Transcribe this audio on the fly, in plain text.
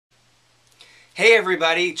Hey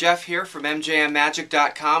everybody, Jeff here from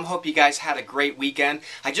MJMmagic.com. Hope you guys had a great weekend.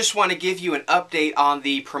 I just want to give you an update on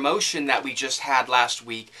the promotion that we just had last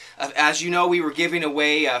week. As you know, we were giving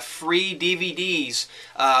away free DVDs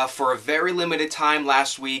for a very limited time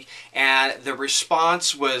last week, and the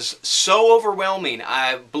response was so overwhelming.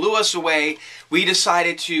 It blew us away. We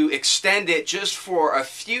decided to extend it just for a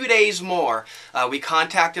few days more. We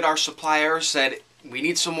contacted our supplier, said we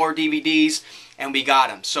need some more DVDs, and we got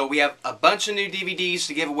them. So we have a bunch of new DVDs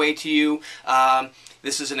to give away to you.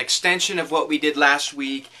 This is an extension of what we did last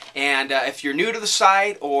week. And if you're new to the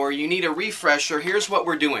site or you need a refresher, here's what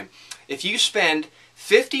we're doing. If you spend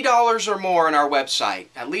 $50 or more on our website,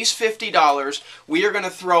 at least $50, we are going to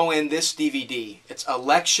throw in this DVD. It's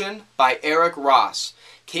Election by Eric Ross.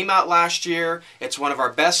 Came out last year. It's one of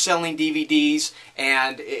our best-selling DVDs,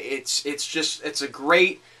 and it's a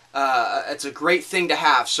great thing to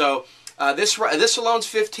have. So this alone's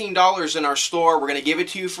 $15 in our store. We're going to give it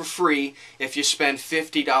to you for free if you spend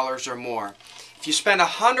 $50 or more. If you spend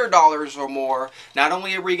 $100 or more, not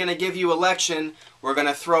only are we going to give you Election, we're going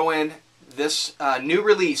to throw in this new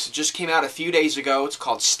release. It just came out a few days ago. It's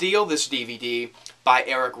called Steal This DVD by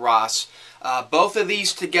Eric Ross. Both of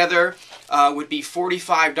these together would be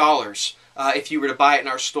 $45 if you were to buy it in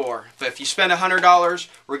our store. But if you spend $100,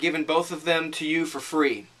 we're giving both of them to you for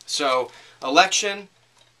free. So, Election,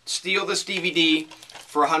 Steal This DVD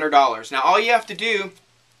for $100. Now, all you have to do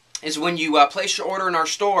is when you place your order in our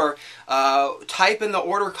store, type in the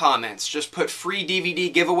order comments. Just put free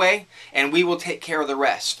DVD giveaway, and we will take care of the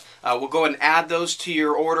rest. We'll go ahead and add those to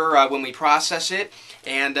your order when we process it,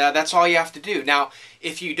 and that's all you have to do. Now,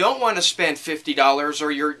 if you don't want to spend $50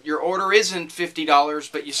 or your order isn't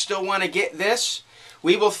 $50, but you still want to get this,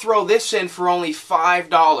 we will throw this in for only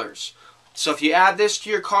 $5. So if you add this to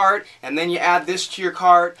your cart, and then you add this to your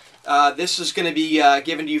cart, this is going to be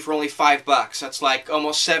given to you for only $5. That's like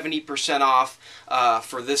almost 70% off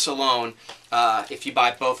for this alone if you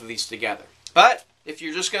buy both of these together. But if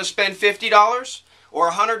you're just going to spend $50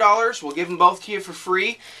 or $100, we'll give them both to you for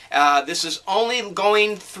free. This is only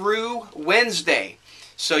going through Wednesday.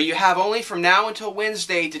 So you have only from now until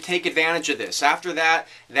Wednesday to take advantage of this. After that,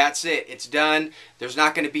 that's it. It's done. There's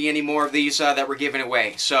not going to be any more of these that we're giving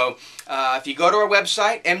away. So if you go to our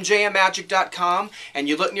website, MJMmagic.com, and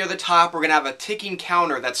you look near the top, we're going to have a ticking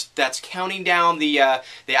counter that's counting down the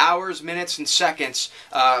hours, minutes, and seconds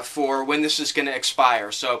for when this is going to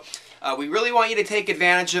expire. So we really want you to take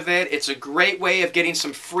advantage of it. It's a great way of getting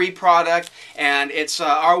some free product, and it's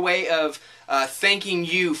our way of thanking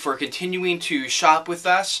you for continuing to shop with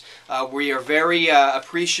us. We are very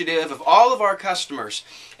appreciative of all of our customers.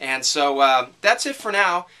 And so that's it for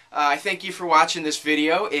now. I thank you for watching this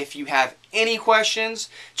video. If you have any questions,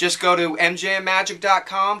 just go to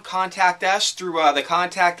MJMmagic.com, contact us through the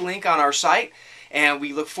contact link on our site, and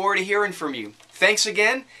we look forward to hearing from you. Thanks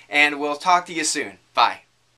again, and we'll talk to you soon. Bye.